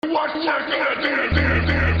what you gonna do?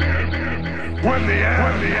 When the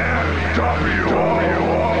NWO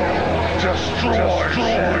destroys you.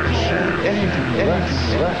 Anything less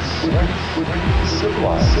would be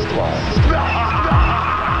civilized.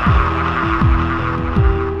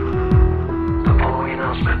 The following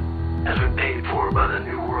announcement has been paid for by the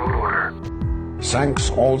New World Order. Thanks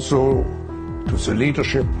also to the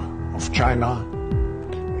leadership of China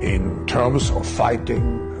in terms of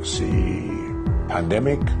fighting the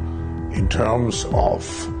pandemic, in terms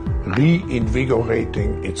of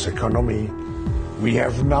reinvigorating its economy. We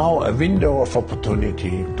have now a window of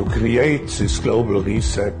opportunity to create this global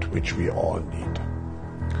reset which we all need.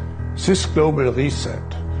 This global reset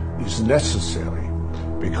is necessary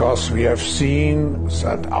because we have seen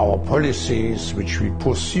that our policies which we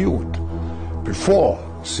pursued before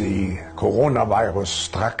the coronavirus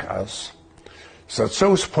struck us, that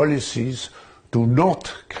those policies do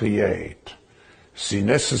not create the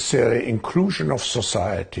necessary inclusion of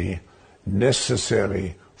society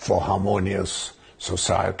necessary for harmonious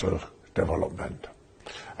societal development.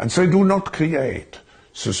 And they do not create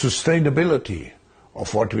the sustainability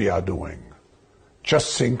of what we are doing.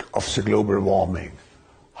 Just think of the global warming,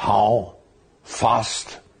 how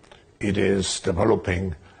fast it is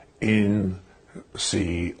developing in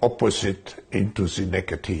the opposite, into the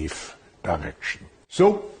negative direction.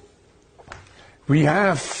 So we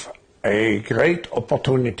have a great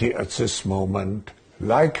opportunity at this moment,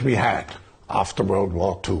 like we had after World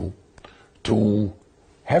War II, to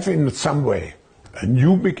have in some way a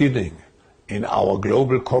new beginning in our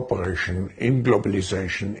global cooperation, in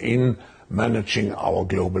globalization, in managing our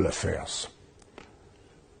global affairs.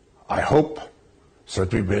 I hope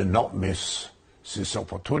that we will not miss this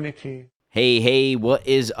opportunity. Hey, what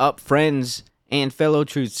is up, friends and fellow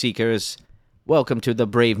truth seekers? Welcome to the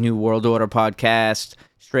Brave New World Order podcast,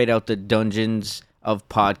 straight out the dungeons of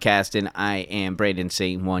podcasting. I am Brandon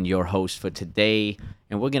St. One, your host for today,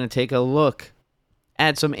 and we're going to take a look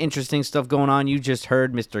at some interesting stuff going on. You just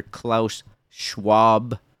heard Mr. Klaus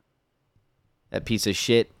Schwab, that piece of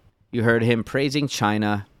shit. You heard him praising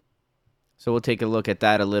China, so we'll take a look at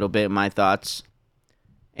that a little bit, my thoughts.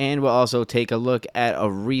 And we'll also take a look at a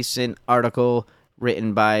recent article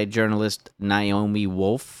written by journalist Naomi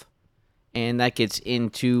Wolf. And that gets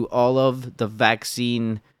into all of the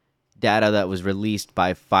vaccine data that was released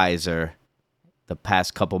by Pfizer the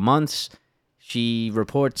past couple months. She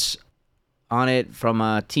reports on it from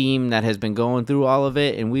a team that has been going through all of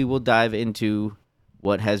it. And we will dive into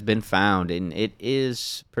what has been found. And it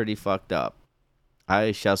is pretty fucked up,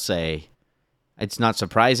 I shall say. It's not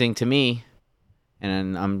surprising to me.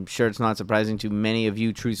 And I'm sure it's not surprising to many of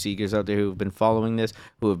you truth seekers out there who have been following this,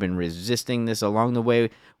 who have been resisting this along the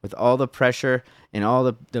way with all the pressure and all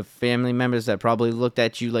the family members that probably looked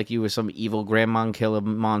at you like you were some evil grandma killer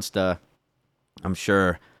monster. I'm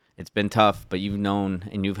sure it's been tough, but you've known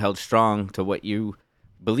and you've held strong to what you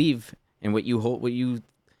believe and what you hold, what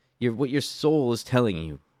your soul is telling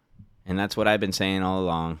you. And that's what I've been saying all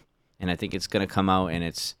along. And I think it's going to come out, and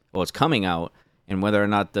it's coming out. And whether or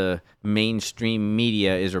not the mainstream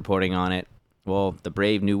media is reporting on it, well, the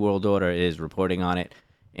Brave New World Order is reporting on it.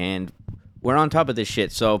 And we're on top of this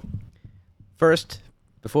shit. So first,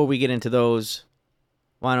 before we get into those,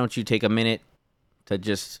 why don't you take a minute to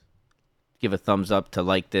just give a thumbs up, to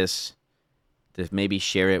like this, to maybe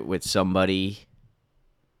share it with somebody.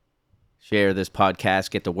 Share this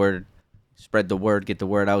podcast, get the word, spread the word, get the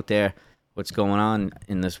word out there. What's going on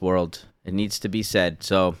in this world? It needs to be said.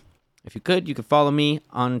 So if you could follow me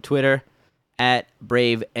on Twitter at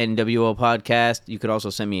BraveNWO Podcast. You could also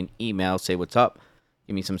send me an email, say what's up,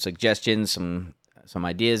 give me some suggestions, some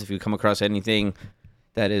ideas. If you come across anything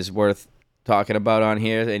that is worth talking about on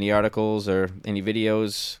here, any articles or any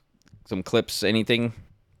videos, some clips, anything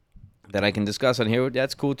that I can discuss on here,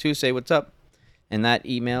 that's cool too. Say what's up. And that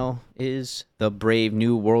email is the Brave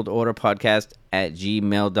New World Order Podcast at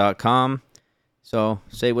gmail.com. So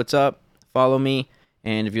say what's up, follow me.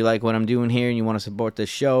 And if you like what I'm doing here and you want to support the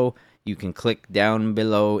show, you can click down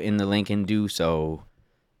below in the link and do so.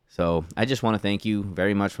 So I just want to thank you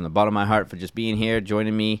very much from the bottom of my heart for just being here,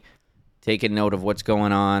 joining me, taking note of what's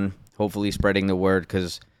going on, hopefully spreading the word,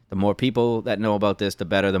 because the more people that know about this, the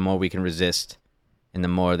better, the more we can resist. And the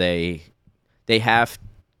more they have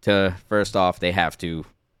to, first off, they have to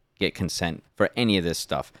get consent for any of this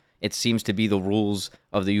stuff. It seems to be the rules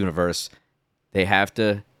of the universe. They have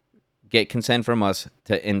to get consent from us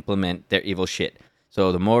to implement their evil shit.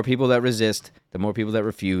 So the more people that resist, the more people that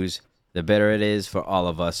refuse, the better it is for all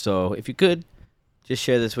of us. So if you could, just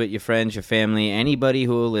share this with your friends, your family, anybody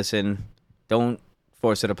who will listen. Don't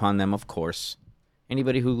force it upon them, of course.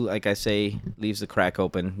 Anybody who, like I say, leaves the crack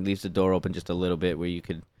open, leaves the door open just a little bit where you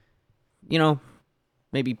could,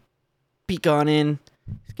 maybe peek on in,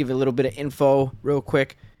 just give a little bit of info real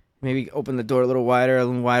quick, maybe open the door a little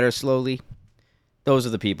wider slowly. Those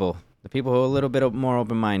are the people who are a little bit more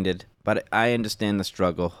open-minded. But I understand the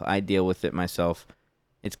struggle. I deal with it myself.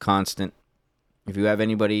 It's constant. If you have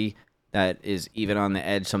anybody that is even on the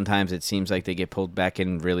edge, sometimes it seems like they get pulled back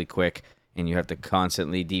in really quick, and you have to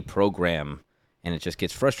constantly deprogram. And it just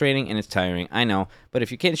gets frustrating and it's tiring. I know. But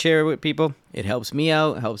if you can share it with people, it helps me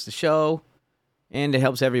out, it helps the show, and it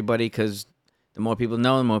helps everybody because the more people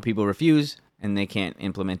know, the more people refuse, and they can't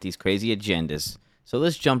implement these crazy agendas. So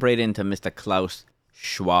let's jump right into Mr. Klaus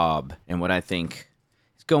Schwab and what I think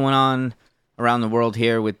is going on around the world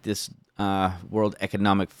here with this World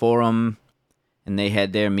Economic Forum. And they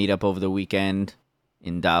had their meetup over the weekend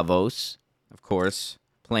in Davos, of course,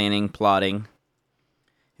 planning, plotting.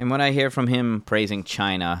 And what I hear from him praising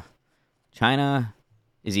China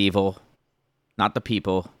is evil, not the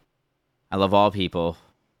people. I love all people.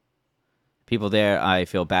 People there I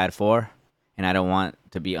feel bad for, and I don't want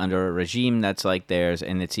to be under a regime that's like theirs,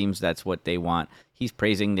 and it seems that's what they want. He's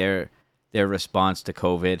praising their response to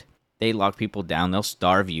COVID. They lock people down. They'll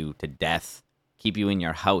starve you to death, keep you in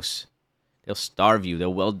your house. They'll starve you.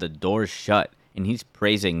 They'll weld the doors shut, and he's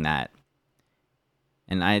praising that.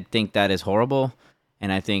 And I think that is horrible.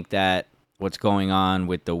 And I think that what's going on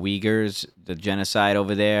with the Uyghurs, the genocide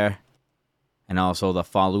over there, and also the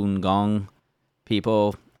Falun Gong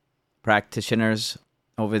people, practitioners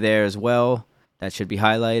over there as well, that should be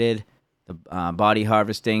highlighted. The body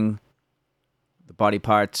harvesting, the body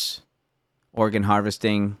parts, organ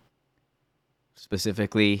harvesting,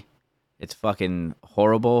 specifically, it's fucking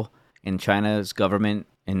horrible. In China's government,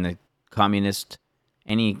 in the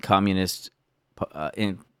any communist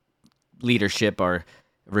in leadership or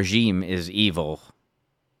regime is evil,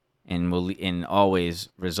 and always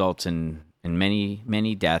results in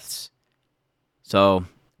many deaths. So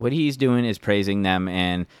what he's doing is praising them,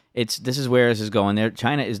 and this is where this is going.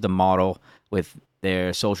 China is the model with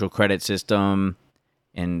their social credit system,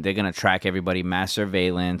 and they're gonna track everybody, mass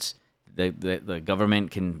surveillance. The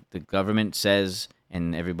government says,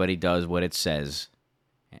 and everybody does what it says,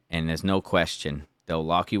 and there's no question. They'll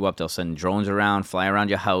lock you up. They'll send drones around, fly around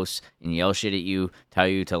your house, and yell shit at you, tell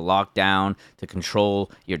you to lock down, to control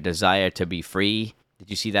your desire to be free. Did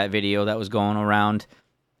you see that video that was going around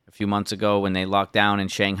a few months ago when they locked down in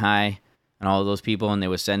Shanghai and all of those people, and they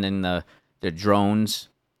were sending the drones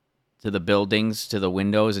to the buildings, to the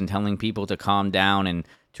windows, and telling people to calm down and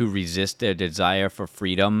to resist their desire for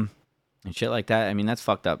freedom and shit like that? I mean, that's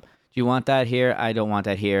fucked up. Do you want that here? I don't want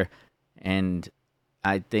that here. And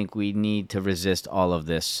I think we need to resist all of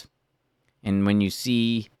this. And when you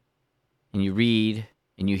see and you read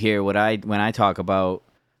and you hear when I talk about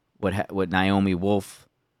what Naomi Wolf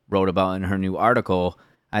wrote about in her new article,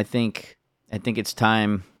 I think it's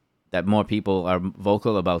time that more people are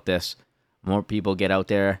vocal about this. More people get out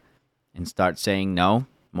there and start saying no.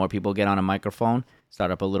 More people get on a microphone,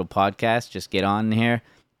 start up a little podcast, just get on here.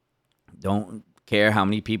 Don't care how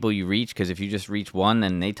many people you reach, because if you just reach one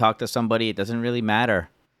and they talk to somebody, it doesn't really matter.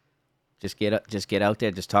 Just get out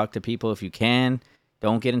there, just talk to people if you can.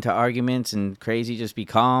 Don't get into arguments and crazy, just be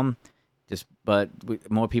calm. But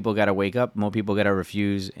more people got to wake up, more people got to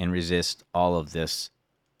refuse and resist all of this.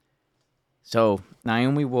 So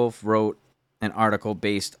Naomi Wolf wrote an article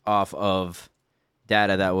based off of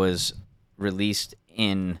data that was released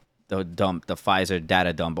in the Pfizer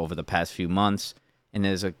data dump over the past few months, and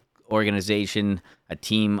there's a organization, a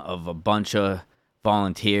team of a bunch of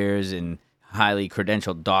volunteers and highly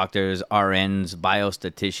credentialed doctors, RNs,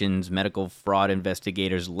 biostatisticians, medical fraud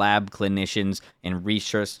investigators, lab clinicians, and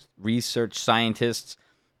research scientists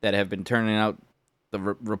that have been turning out the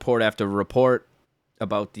report after report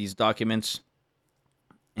about these documents.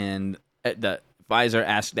 And the Pfizer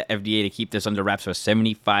asked the FDA to keep this under wraps for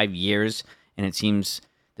 75 years, and it seems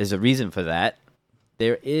there's a reason for that.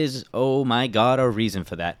 There is, oh my God, a reason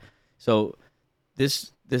for that. So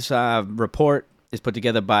this report is put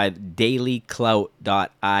together by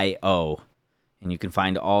dailyclout.io, and you can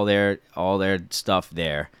find all their stuff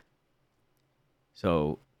there.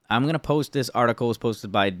 So I'm going to post this article. It was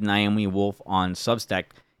posted by Naomi Wolf on Substack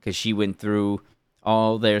because she went through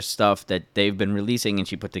all their stuff that they've been releasing, and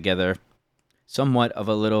she put together somewhat of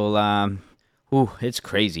a little, it's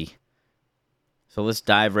crazy. So let's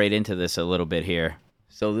dive right into this a little bit here.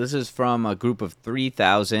 So this is from a group of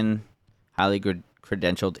 3,000 highly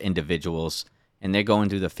credentialed individuals, and they're going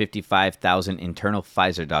through the 55,000 internal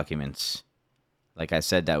Pfizer documents, like I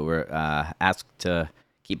said, that were asked to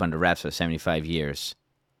keep under wraps for 75 years.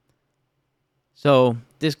 So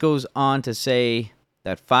this goes on to say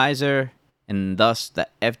that Pfizer and thus the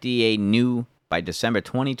FDA knew by December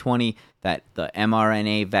 2020 that the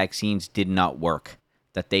mRNA vaccines did not work,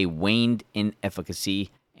 that they waned in efficacy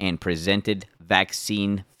and presented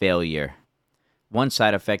vaccine failure. One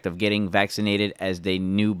side effect of getting vaccinated, as they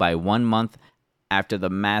knew by 1 month after the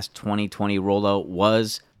mass 2020 rollout,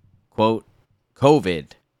 was, quote,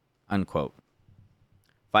 COVID, unquote.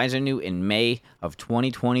 Pfizer knew in May of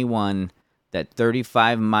 2021 that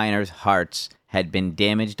 35 miners' hearts had been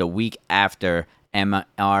damaged a week after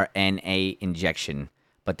mRNA injection,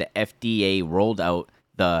 but the FDA rolled out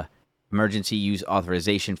the emergency use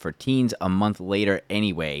authorization for teens a month later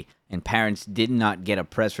anyway, and parents did not get a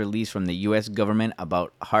press release from the U.S. government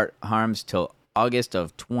about heart harms till August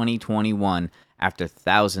of 2021 after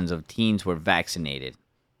thousands of teens were vaccinated.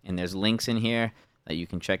 And there's links in here that you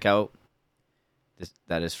can check out.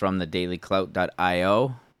 That is from the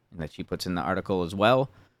dailyclout.io, and that she puts in the article as well.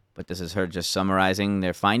 But this is her just summarizing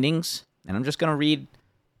their findings. And I'm just going to read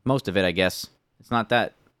most of it, I guess. It's not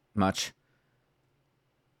that much.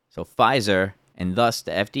 So Pfizer, and thus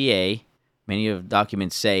the FDA, many of the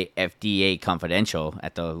documents say FDA confidential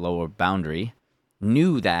at the lower boundary,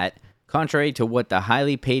 knew that, contrary to what the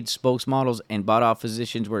highly paid spokesmodels and bought-off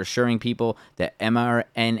physicians were assuring people, that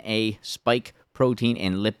mRNA spike protein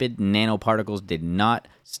and lipid nanoparticles did not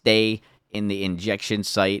stay in the injection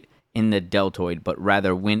site in the deltoid, but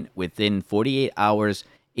rather went within 48 hours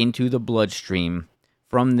into the bloodstream.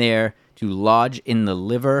 From there to lodge in the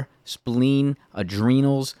liver, spleen,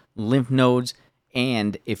 adrenals, lymph nodes,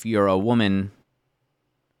 and, if you're a woman,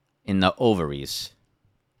 in the ovaries.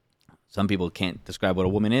 Some people can't describe what a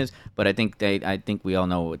woman is, but I think we all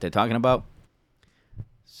know what they're talking about.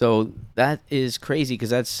 So that is crazy, because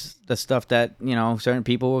that's the stuff that, certain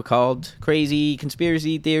people were called crazy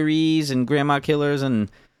conspiracy theories and grandma killers and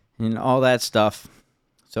all that stuff.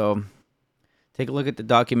 So take a look at the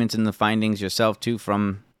documents and the findings yourself, too,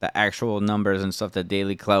 from the actual numbers and stuff that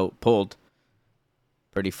Daily Clout pulled.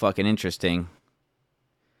 Pretty fucking interesting.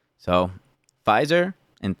 So Pfizer,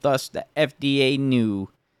 and thus the FDA, knew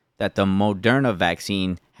that the Moderna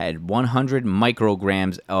vaccine had 100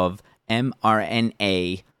 micrograms of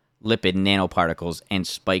mRNA lipid nanoparticles and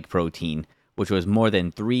spike protein, which was more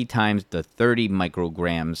than 3 times the 30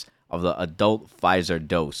 micrograms of the adult Pfizer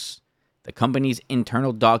dose. The company's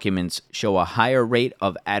internal documents show a higher rate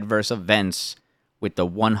of adverse events with the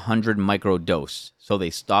 100 microdose, so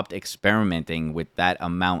they stopped experimenting with that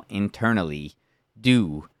amount internally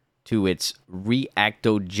due to its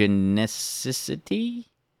reactogenicity.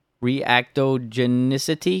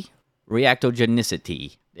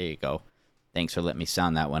 There you go. Thanks for letting me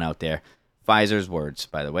sound that one out there. Pfizer's words,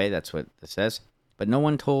 by the way, that's what it says. But no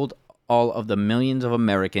one told all of the millions of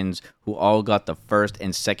Americans who all got the first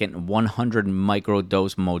and second 100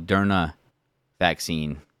 microdose Moderna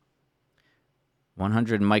vaccine.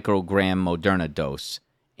 100 microgram Moderna dose.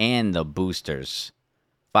 And the boosters.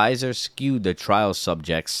 Pfizer skewed the trial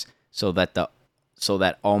subjects so that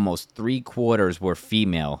almost 3/4 were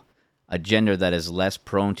female, a gender that is less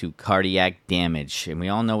prone to cardiac damage. And we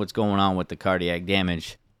all know what's going on with the cardiac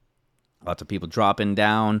damage. Lots of people dropping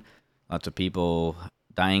down, lots of people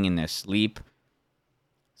dying in their sleep,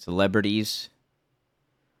 celebrities.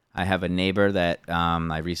 I have a neighbor that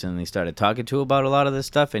I recently started talking to about a lot of this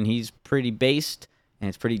stuff, and he's pretty based, and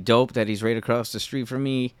it's pretty dope that he's right across the street from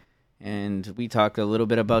me. And we talked a little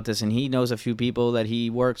bit about this, and he knows a few people that he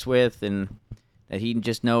works with and that he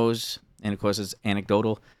just knows. And, of course, it's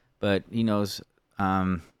anecdotal, but he knows.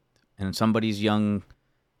 And somebody's young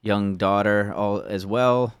daughter as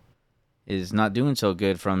well is not doing so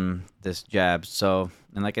good from this jab. So,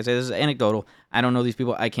 and like I said, this is anecdotal. I don't know these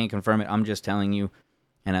people. I can't confirm it. I'm just telling you.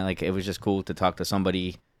 And it was just cool to talk to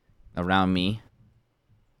somebody around me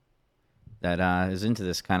that is into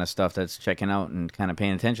this kind of stuff, that's checking out and kind of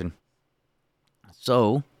paying attention.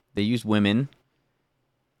 So they use women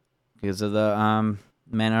because of the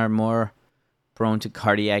men are more prone to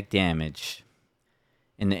cardiac damage.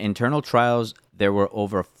 In the internal trials, there were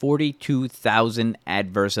over 42,000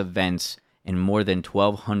 adverse events and more than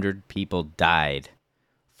 1,200 people died.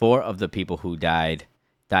 4 of the people who died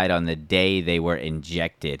on the day they were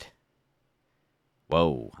injected.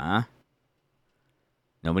 Whoa, huh?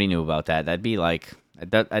 Nobody knew about that. That'd be like,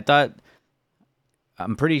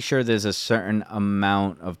 I'm pretty sure there's a certain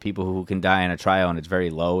amount of people who can die in a trial, and it's very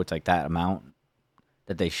low. It's like that amount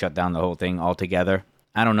that they shut down the whole thing altogether.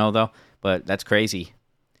 I don't know, though, but that's crazy.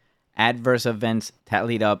 Adverse events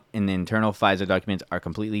tallied up in the internal Pfizer documents are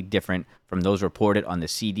completely different from those reported on the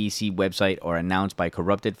CDC website or announced by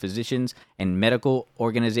corrupted physicians and medical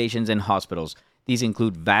organizations and hospitals. These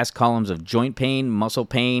include vast columns of joint pain, muscle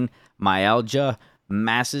pain, myalgia,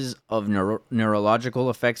 masses of neurological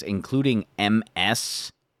effects, including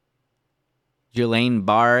MS,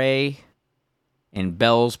 Guillain-Barré, and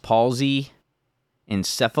Bell's palsy,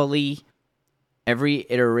 encephaly, every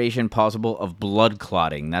iteration possible of blood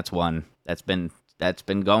clotting. That's one that's been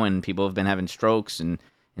going. People have been having strokes and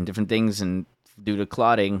different things and due to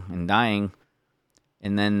clotting and dying.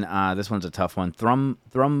 And then this one's a tough one.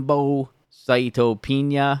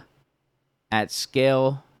 Thrombocytopenia at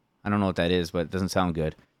scale. I don't know what that is, but it doesn't sound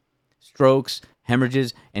good. Strokes,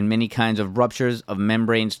 hemorrhages, and many kinds of ruptures of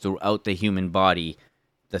membranes throughout the human body.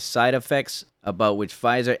 The side effects about which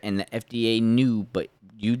Pfizer and the FDA knew, but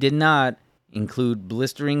you did not, include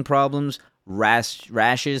blistering problems,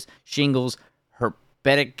 rashes, shingles,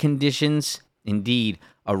 herpetic conditions, indeed,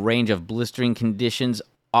 a range of blistering conditions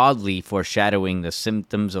oddly foreshadowing the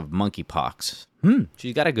symptoms of monkeypox.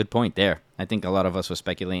 She's got a good point there. I think a lot of us were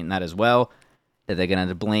speculating that as well, that they're going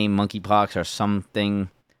to blame monkeypox or something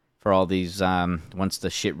for all these, once the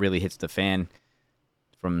shit really hits the fan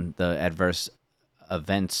from the adverse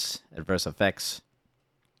effects.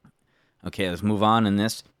 Okay, let's move on in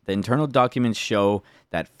this. The internal documents show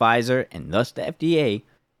that Pfizer, and thus the FDA,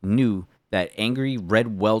 knew that angry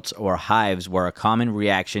red welts or hives were a common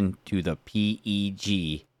reaction to the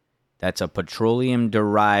PEG. That's a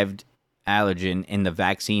petroleum-derived allergen in the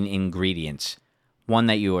vaccine ingredients, one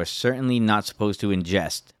that you are certainly not supposed to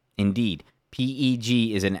ingest. Indeed,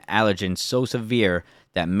 PEG is an allergen so severe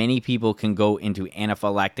that many people can go into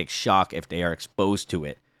anaphylactic shock if they are exposed to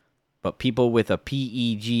it. But people with a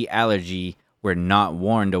PEG allergy were not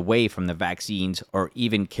warned away from the vaccines or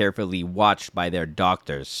even carefully watched by their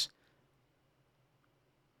doctors.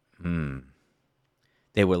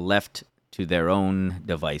 They were left to their own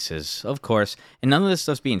devices, of course, and none of this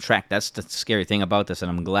stuff's being tracked. That's the scary thing about this,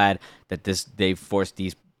 and I'm glad that they've forced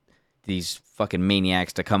these fucking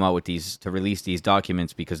maniacs to come out with to release these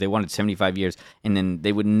documents, because they wanted 75 years, and then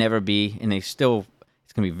they would never be, and it's going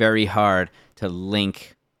to be very hard to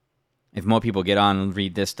link, if more people get on and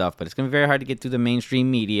read this stuff, but it's going to be very hard to get through the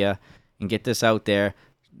mainstream media and get this out there.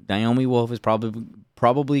 Naomi Wolf is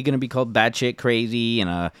probably going to be called batshit crazy and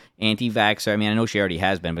a anti-vaxxer. I mean, I know she already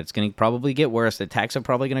has been, but it's going to probably get worse. The attacks are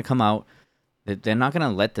probably going to come out. They're not going to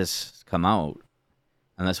let this come out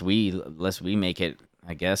unless we make it,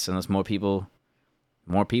 I guess, unless more people.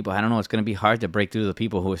 I don't know. It's going to be hard to break through the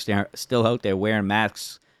people who are still out there wearing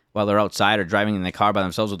masks while they're outside or driving in their car by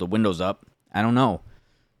themselves with the windows up. I don't know.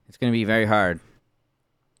 It's going to be very hard.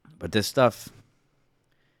 But this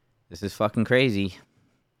is fucking crazy.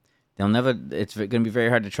 It's going to be very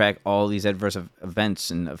hard to track all these adverse events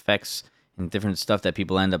and effects and different stuff that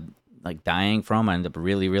people end up like dying from, end up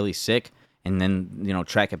really, really sick, and then,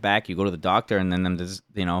 track it back. You go to the doctor, and then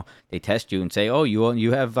they test you and say, oh,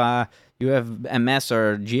 you have MS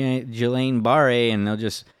or Guillain-Barré, and they'll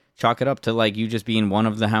just chalk it up to like you just being one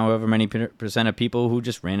of the however many percent of people who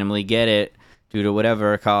just randomly get it due to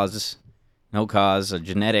whatever cause, no cause, or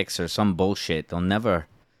genetics or some bullshit. It's going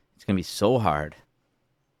to be so hard.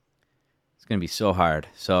 It's going to be so hard.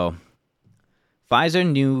 So, Pfizer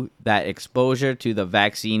knew that exposure to the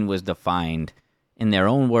vaccine was defined, in their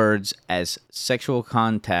own words, as sexual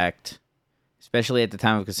contact, especially at the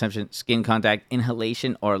time of conception, skin contact,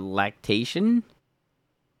 inhalation, or lactation.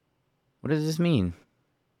 What does this mean? In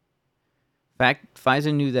fact,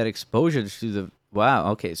 Pfizer knew that exposure to the...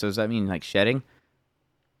 Wow, okay, so does that mean like shedding?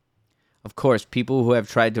 Of course, people who have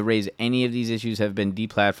tried to raise any of these issues have been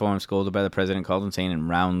deplatformed, scolded by the president, called insane, and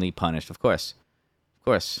roundly punished. Of course.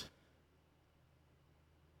 Well,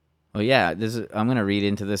 yeah, I'm going to read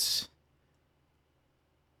into this.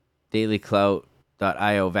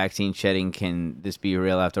 dailyclout.io, vaccine shedding, can this be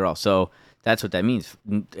real after all? So that's what that means.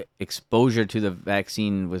 Exposure to the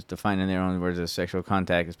vaccine was defined in their own words as sexual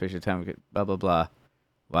contact, especially time, blah, blah, blah.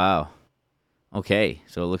 Wow. Okay,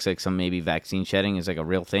 so it looks like some maybe vaccine shedding is like a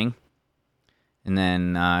real thing. And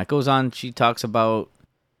then it goes on. She talks about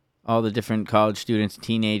all the different college students,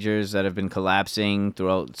 teenagers that have been collapsing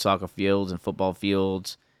throughout soccer fields and football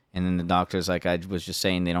fields. And then the doctors, like I was just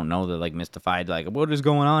saying, they don't know. They're like mystified, like, what is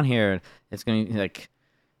going on here? It's going to be like,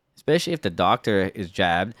 especially if the doctor is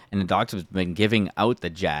jabbed and the doctor's been giving out the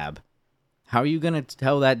jab. How are you going to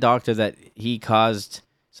tell that doctor that he caused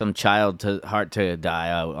some child heart to die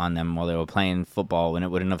out on them while they were playing football when it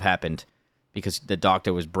wouldn't have happened because the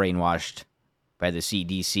doctor was brainwashed by the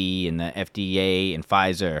CDC and the FDA and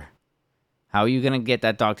Pfizer? How are you going to get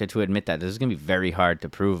that doctor to admit that? This is going to be very hard to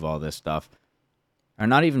prove all this stuff. Or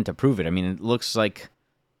not even to prove it. I mean, it looks like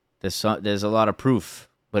there's a lot of proof,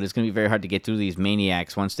 but it's going to be very hard to get through these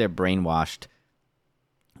maniacs once they're brainwashed.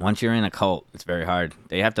 once you're in a cult, it's very hard.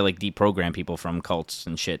 They have to like deprogram people from cults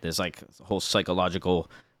and shit. There's like a whole psychological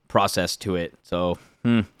process to it. So,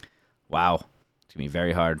 wow. It's going to be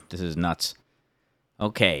very hard. This is nuts.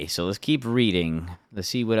 Okay, so let's keep reading. Let's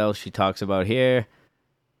see what else she talks about here.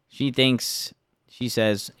 She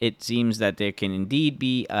says, it seems that there can indeed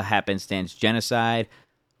be a happenstance genocide.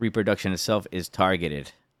 Reproduction itself is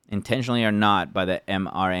targeted, intentionally or not, by the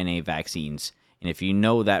mRNA vaccines. And if you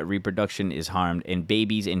know that reproduction is harmed and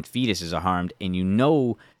babies and fetuses are harmed, and you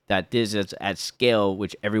know that this is at scale,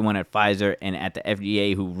 which everyone at Pfizer and at the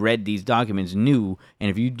FDA who read these documents knew, and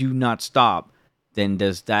if you do not stop, then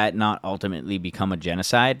does that not ultimately become a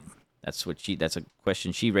genocide? That's a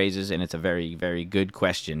question she raises, and it's a very, very good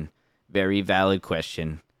question. Very valid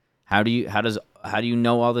question. How do you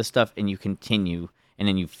know all this stuff and you continue, and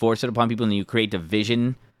then you force it upon people, and you create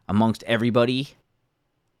division amongst everybody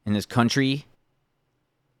in this country?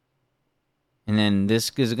 And then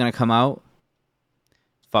this is going to come out?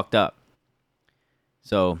 It's fucked up.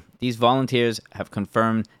 So, these volunteers have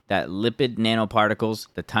confirmed that lipid nanoparticles,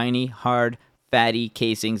 the tiny, hard, fatty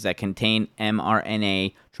casings that contain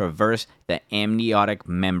mRNA, traverse the amniotic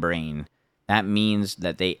membrane. That means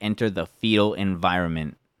that they enter the fetal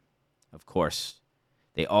environment. Of course.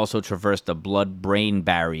 They also traverse the blood-brain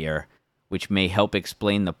barrier, which may help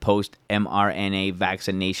explain the post-mRNA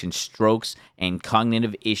vaccination strokes and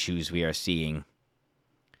cognitive issues we are seeing.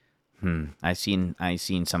 I've seen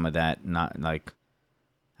some of that.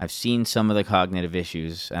 I've seen some of the cognitive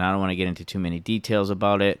issues, and I don't want to get into too many details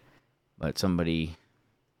about it, but somebody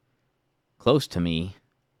close to me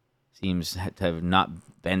seems to have not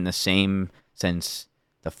been the same since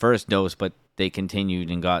the first dose, but they continued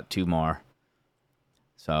and got 2 more.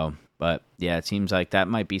 So, but yeah, it seems like that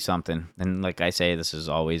might be something. And like I say, this is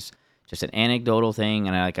always just an anecdotal thing,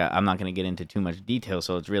 and I'm not going to get into too much detail,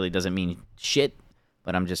 so it really doesn't mean shit,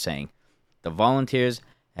 but I'm just saying. The volunteers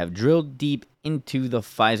have drilled deep into the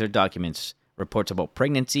Pfizer documents, reports about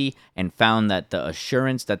pregnancy, and found that the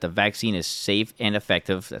assurance that the vaccine is safe and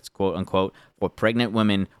effective, that's quote unquote, for pregnant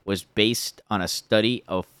women was based on a study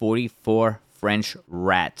of 44 French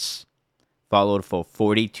rats, followed for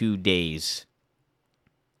 42 days.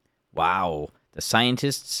 Wow. The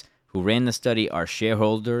scientists who ran the study are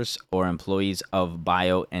shareholders or employees of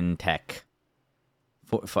BioNTech.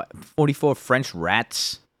 44 French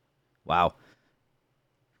rats? Wow.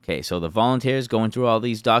 Okay, so the volunteers going through all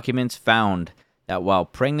these documents found that while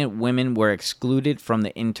pregnant women were excluded from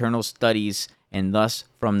the internal studies and thus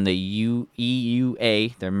from the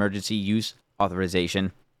EUA, the emergency use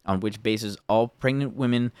authorization, on which basis all pregnant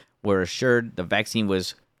women were assured the vaccine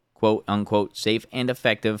was quote-unquote safe and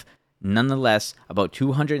effective, nonetheless, about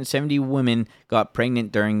 270 women got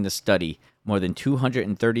pregnant during the study. More than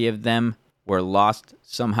 230 of them were lost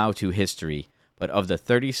somehow to history. But of the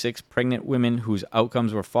 36 pregnant women whose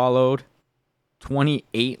outcomes were followed,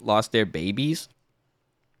 28 lost their babies?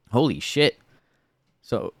 Holy shit.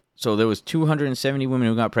 So there was 270 women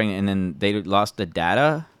who got pregnant, and then they lost the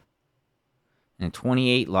data? And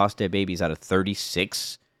 28 lost their babies out of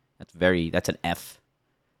 36? That's an F.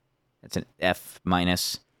 That's an F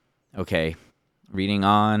minus. Okay. Reading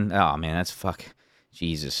on. Oh, man, that's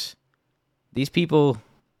Jesus. These people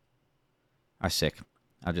are sick.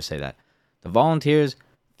 I'll just say that. The volunteers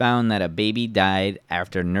found that a baby died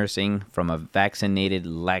after nursing from a vaccinated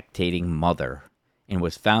lactating mother and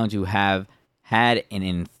was found to have had an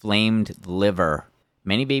inflamed liver.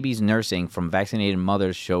 Many babies nursing from vaccinated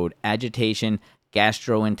mothers showed agitation,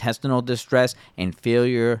 gastrointestinal distress, and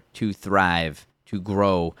failure to thrive, to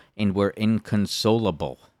grow, and were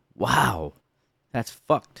inconsolable. Wow, that's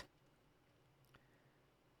fucked.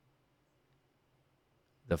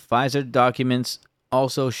 The Pfizer documents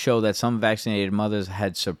also show that some vaccinated mothers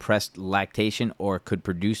had suppressed lactation or could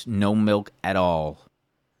produce no milk at all.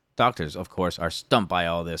 Doctors, of course, are stumped by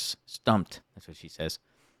all this. Stumped, that's what she says.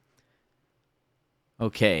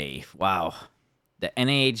 Okay, wow. The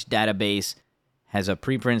NIH database has a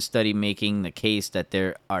preprint study making the case that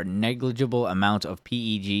there are negligible amounts of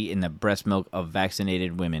PEG in the breast milk of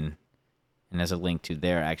vaccinated women. And there's a link to the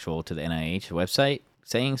NIH website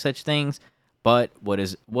saying such things. But what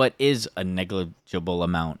is a negligible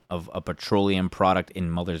amount of a petroleum product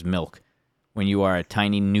in mother's milk when you are a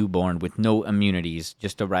tiny newborn with no immunities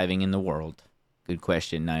just arriving in the world? Good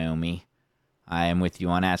question, Naomi. I am with you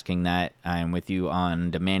on asking that. I am with you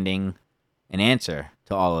on demanding an answer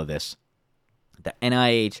to all of this. The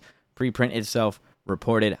NIH preprint itself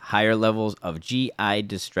reported higher levels of GI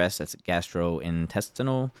distress, that's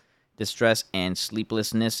gastrointestinal distress, and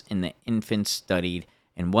sleeplessness in the infants studied,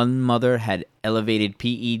 and one mother had elevated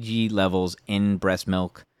PEG levels in breast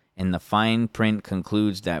milk, and the fine print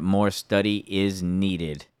concludes that more study is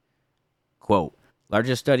needed. Quote,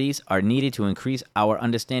 larger studies are needed to increase our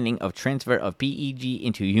understanding of transfer of PEG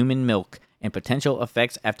into human milk and potential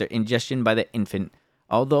effects after ingestion by the infant.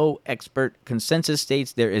 Although expert consensus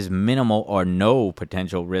states there is minimal or no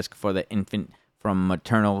potential risk for the infant from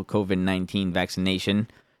maternal COVID-19 vaccination,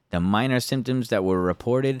 the minor symptoms that were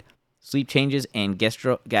reported, sleep changes, and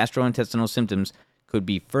gastrointestinal symptoms could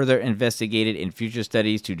be further investigated in future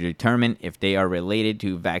studies to determine if they are related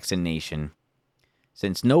to vaccination.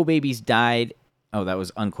 Since no babies died... Oh, that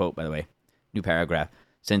was unquote, by the way. New paragraph.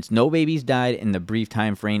 Since no babies died in the brief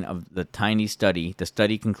time frame of the tiny study, the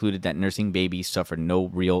study concluded that nursing babies suffered no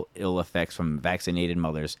real ill effects from vaccinated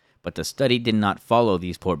mothers. But the study did not follow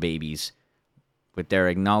these poor babies, with their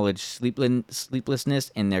acknowledged sleeplessness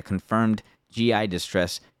and their confirmed GI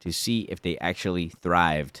distress, to see if they actually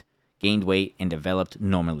thrived, gained weight, and developed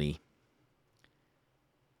normally.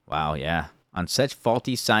 Wow, yeah. On such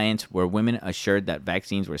faulty science were women assured that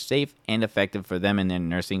vaccines were safe and effective for them and their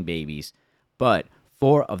nursing babies. But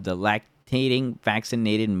 4 of the lactating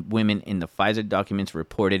vaccinated women in the Pfizer documents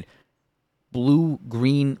reported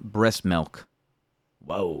blue-green breast milk.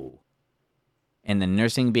 Whoa. And the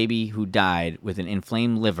nursing baby who died with an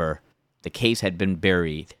inflamed liver, the case had been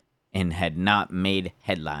buried and had not made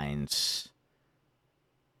headlines.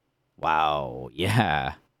 Wow,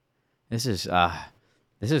 yeah. This is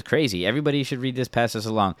crazy. Everybody should read this, pass this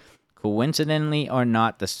along. Coincidentally or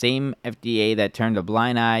not, the same FDA that turned a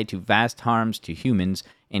blind eye to vast harms to humans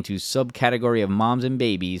and to subcategory of moms and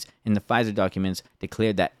babies in the Pfizer documents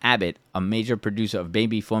declared that Abbott, a major producer of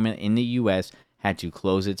baby formula in the U.S., had to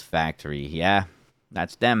close its factory. Yeah,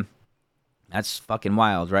 that's them. That's fucking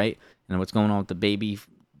wild, right? And what's going on with the baby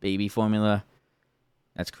formula?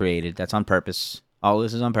 That's created. That's on purpose. All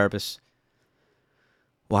this is on purpose.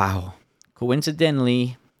 Wow.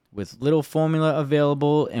 Coincidentally, with little formula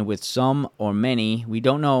available and with some or many, we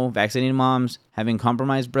don't know, vaccinated moms having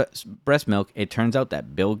compromised breast milk, it turns out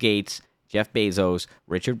that Bill Gates, Jeff Bezos,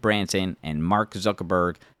 Richard Branson, and Mark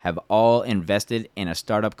Zuckerberg have all invested in a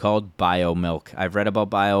startup called BioMilk. I've read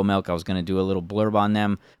about BioMilk. I was going to do a little blurb on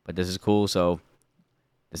them, but this is cool, so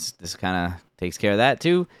this kind of takes care of that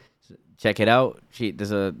too. Check it out.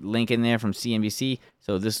 There's a link in there from CNBC.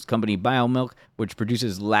 So this company, BioMilk, which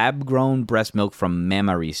produces lab-grown breast milk from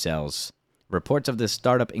mammary cells. Reports of this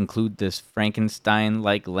startup include this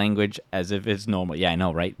Frankenstein-like language as if it's normal. Yeah, I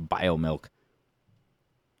know, right? BioMilk.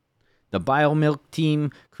 The BioMilk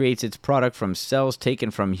team creates its product from cells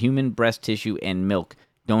taken from human breast tissue and milk,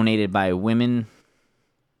 donated by women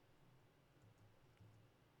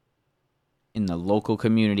in the local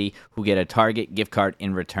community who get a Target gift card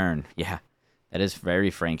in return. Yeah, that is very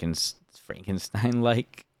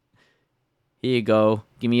Frankenstein-like. Here you go.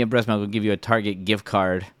 Give me a breast milk. We'll give you a Target gift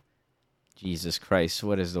card. Jesus Christ,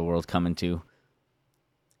 what is the world coming to?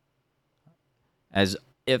 As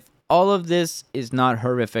if all of this is not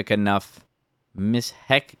horrific enough, Miss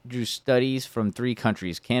Heck drew studies from 3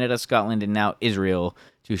 countries, Canada, Scotland, and now Israel,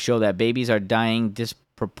 to show that babies are dying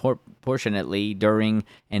disproportionately during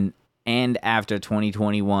and after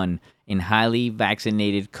 2021 in highly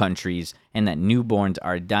vaccinated countries, and that newborns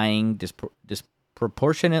are dying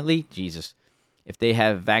disproportionately, if they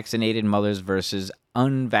have vaccinated mothers versus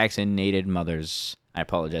unvaccinated mothers. I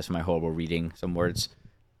apologize for my horrible reading. Some words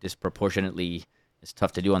disproportionately is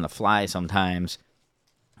tough to do on the fly sometimes.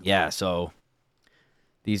 Yeah, so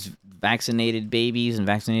these vaccinated babies and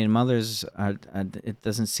vaccinated mothers are it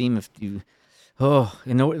doesn't seem if you... Oh,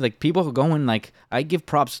 you know, like people are going, like, I give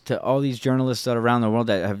props to all these journalists that are around the world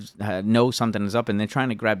that know something is up, and they're trying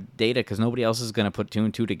to grab data because nobody else is going to put 2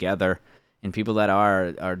 and 2 together. And people that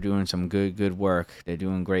are doing some good work. They're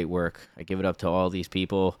doing great work. I give it up to all these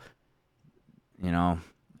people. You know,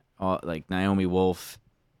 like Naomi Wolf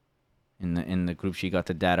in the group she got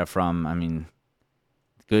the data from. I mean,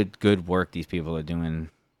 good work these people are doing.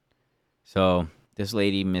 So this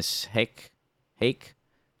lady, Miss Hake,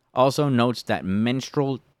 also notes that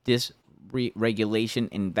menstrual dysregulation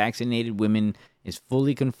in vaccinated women is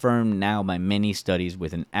fully confirmed now by many studies,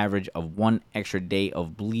 with an average of 1 extra day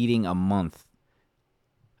of bleeding a month.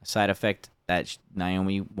 A side effect that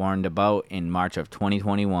Naomi warned about in March of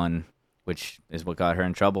 2021, which is what got her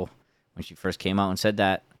in trouble when she first came out and said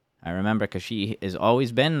that. I remember because she has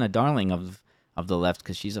always been a darling of the left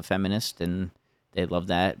because she's a feminist and they love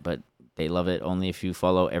that, but they love it only if you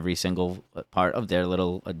follow every single part of their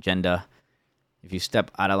little agenda. If you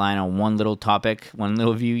step out of line on one little topic, one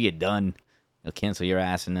little view, you're done. They'll cancel your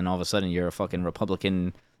ass, and then all of a sudden you're a fucking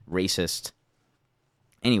Republican racist.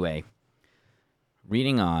 Anyway,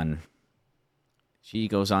 reading on. She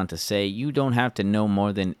goes on to say, you don't have to know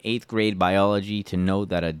more than 8th grade biology to know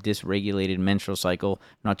that a dysregulated menstrual cycle,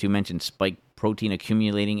 not to mention spike protein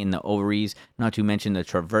accumulating in the ovaries, not to mention the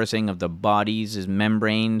traversing of the body's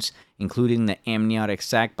membranes, including the amniotic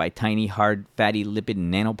sac by tiny, hard, fatty lipid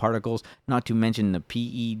nanoparticles, not to mention the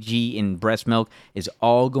PEG in breast milk, is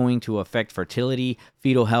all going to affect fertility,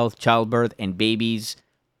 fetal health, childbirth, and babies'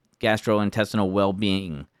 gastrointestinal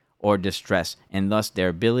well-being or distress, and thus their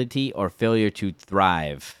ability or failure to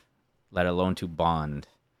thrive, let alone to bond.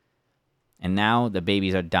 And now the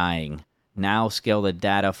babies are dying. Now scale the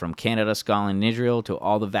data from Canada, Scotland, and Israel to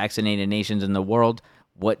all the vaccinated nations in the world.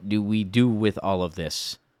 What do we do with all of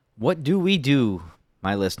this? What do we do,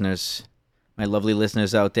 my listeners, my lovely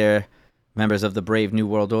listeners out there, members of the Brave New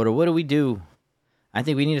World Order? What do we do? I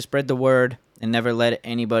think we need to spread the word and never let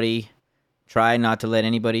anybody, try not to let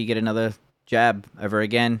anybody get another jab ever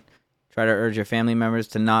again. Try to urge your family members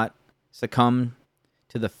to not succumb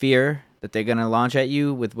to the fear that they're going to launch at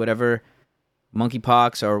you with whatever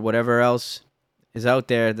monkeypox or whatever else is out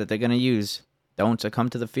there that they're going to use. Don't succumb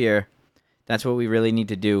to the fear. That's what we really need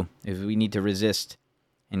to do, is we need to resist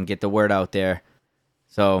and get the word out there.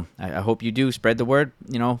 So I hope you do spread the word.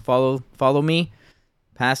 You know, follow me,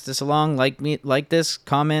 pass this along, like this,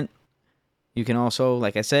 comment. You can also,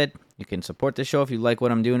 like I said, you can support the show if you like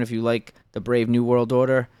what I'm doing. If you like the Brave New World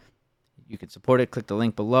Order, you can support it. Click the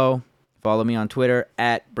link below. Follow me on Twitter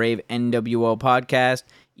at BraveNWO Podcast.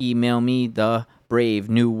 Email me, the Brave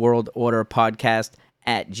New World Order Podcast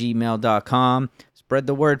 @gmail.com. Spread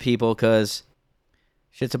the word, people, because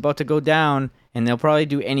shit's about to go down, and they'll probably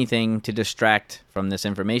do anything to distract from this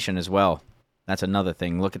information as well. That's another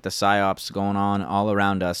thing. Look at the psyops going on all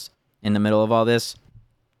around us in the middle of all this.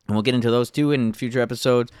 And we'll get into those too in future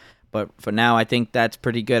episodes. But for now, I think that's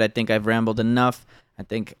pretty good. I think I've rambled enough. I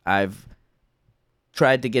think I've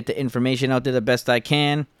tried to get the information out there the best I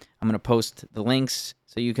can. I'm going to post the links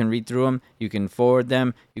so you can read through them. You can forward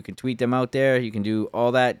them. You can tweet them out there. You can do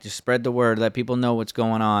all that. Just spread the word. Let people know what's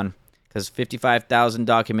going on. Because 55,000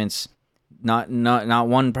 documents, not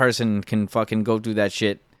one person can fucking go through that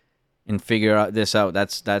shit and figure this out.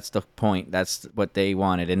 That's the point. That's what they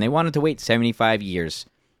wanted. And they wanted to wait 75 years.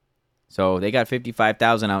 So they got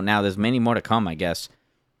 55,000 out now. There's many more to come, I guess.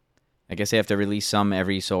 I guess they have to release some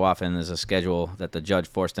every so often. There's a schedule that the judge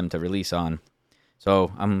forced them to release on.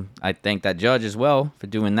 So I thank that judge as well for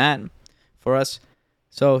doing that for us.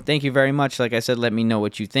 So thank you very much. Like I said, let me know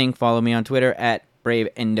what you think. Follow me on Twitter at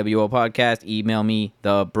BraveNWO Podcast. Email me,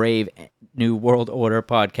 the Brave New World Order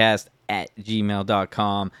Podcast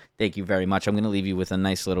 @gmail.com. Thank you very much. I'm going to leave you with a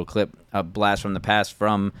nice little clip, a blast from the past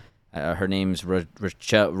from her name's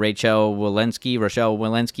Rochelle Walensky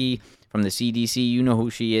from the CDC. You know who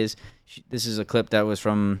she is. This is a clip that was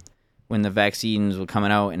from when the vaccines were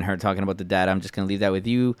coming out and her talking about the data. I'm just going to leave that with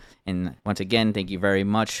you. And once again, thank you very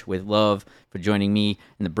much with love for joining me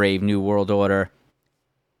in the Brave New World Order.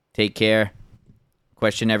 Take care.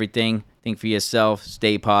 Question everything. Think for yourself.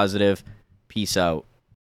 Stay positive. Peace out.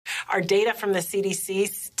 Our data from the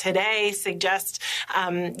CDC today suggests,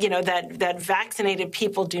 that vaccinated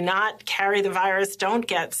people do not carry the virus, don't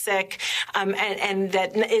get sick, and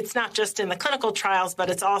that it's not just in the clinical trials, but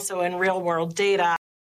it's also in real-world data.